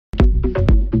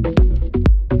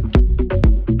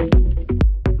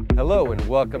Hello and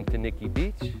welcome to Nikki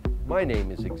Beach. My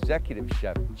name is Executive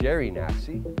Chef Jerry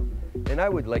Nassi, and I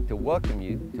would like to welcome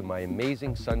you to my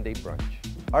amazing Sunday brunch.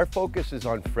 Our focus is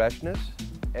on freshness.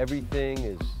 Everything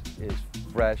is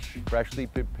fresh, freshly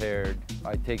prepared.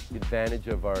 I take advantage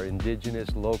of our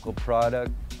indigenous local product,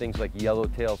 things like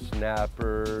yellowtail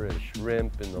snapper and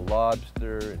shrimp and the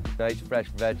lobster, and nice fresh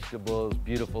vegetables,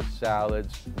 beautiful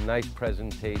salads, nice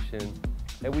presentation.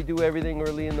 And we do everything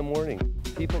early in the morning.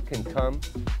 People can come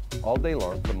all day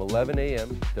long from 11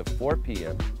 a.m. to 4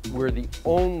 p.m. We're the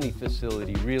only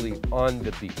facility really on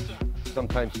the beach.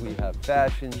 Sometimes we have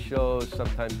fashion shows,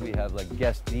 sometimes we have like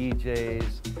guest DJs.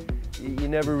 You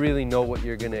never really know what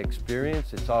you're going to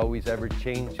experience. It's always ever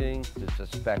changing. It's a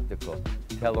spectacle.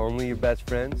 Tell only your best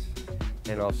friends,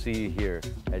 and I'll see you here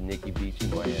at Nikki Beach in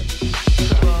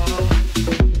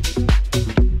Miami.